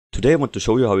Today I want to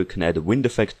show you how you can add a wind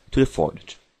effect to the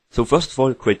foliage. So first of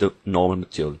all, create a normal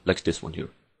material, like this one here.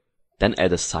 Then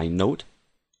add a sine node.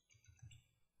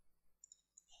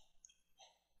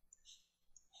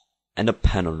 And a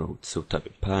panel node, so type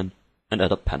in pan and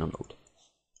add a panel node.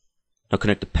 Now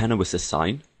connect the panel with the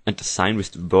sine and the sine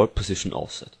with the verb position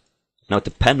offset. Now at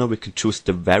the panel we can choose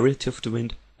the variety of the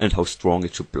wind and how strong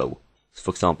it should blow. So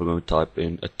for example, when we type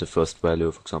in at the first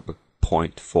value, for example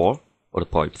 0.4 or the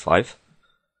 0.5,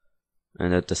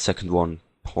 and at the second one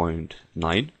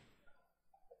 0.9,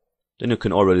 then you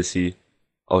can already see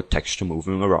our texture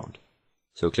moving around.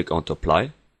 So click on to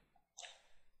apply,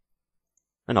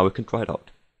 and now we can try it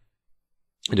out.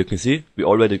 And you can see we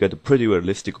already get a pretty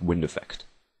realistic wind effect.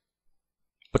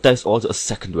 But there's also a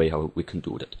second way how we can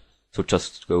do that. So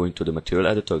just go into the material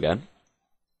editor again,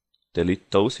 delete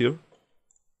those here,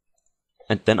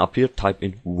 and then up here type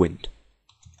in wind.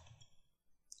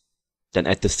 Then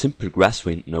add the simple grass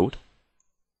wind node,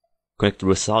 connect the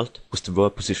result with the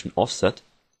verb position offset,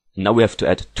 and now we have to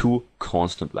add two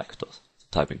constant vectors. So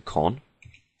type in con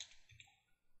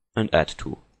and add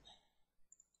 2.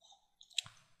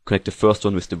 Connect the first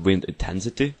one with the wind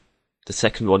intensity, the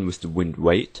second one with the wind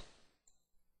weight,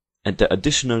 and the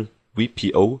additional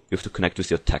VPO you have to connect with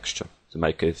your texture. So in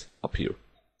my case, up here.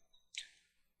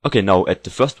 Okay, now at the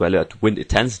first value, at wind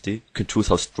intensity, you can choose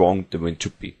how strong the wind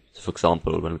should be. So for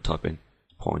example, when we type in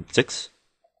 0.6,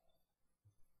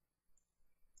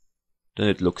 then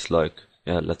it looks like,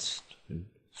 let's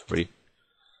 3.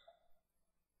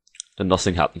 Then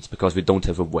nothing happens because we don't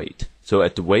have a weight. So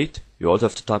at the weight, you also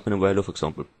have to type in a value, for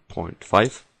example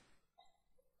 0.5.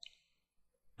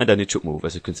 And then it should move,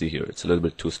 as you can see here. It's a little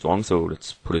bit too strong, so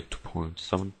let's put it to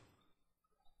 0.7.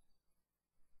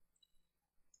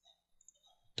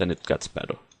 Then it gets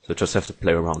better. So just have to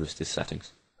play around with these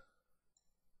settings.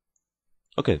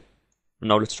 Okay,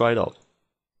 now let's try it out.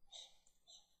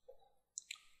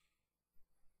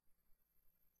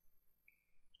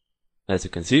 As you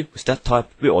can see, with that type,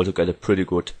 we also get a pretty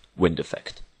good wind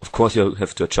effect. Of course, you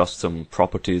have to adjust some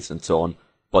properties and so on,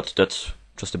 but that's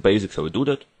just the basics how we do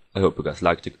that. I hope you guys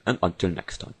liked it, and until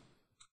next time.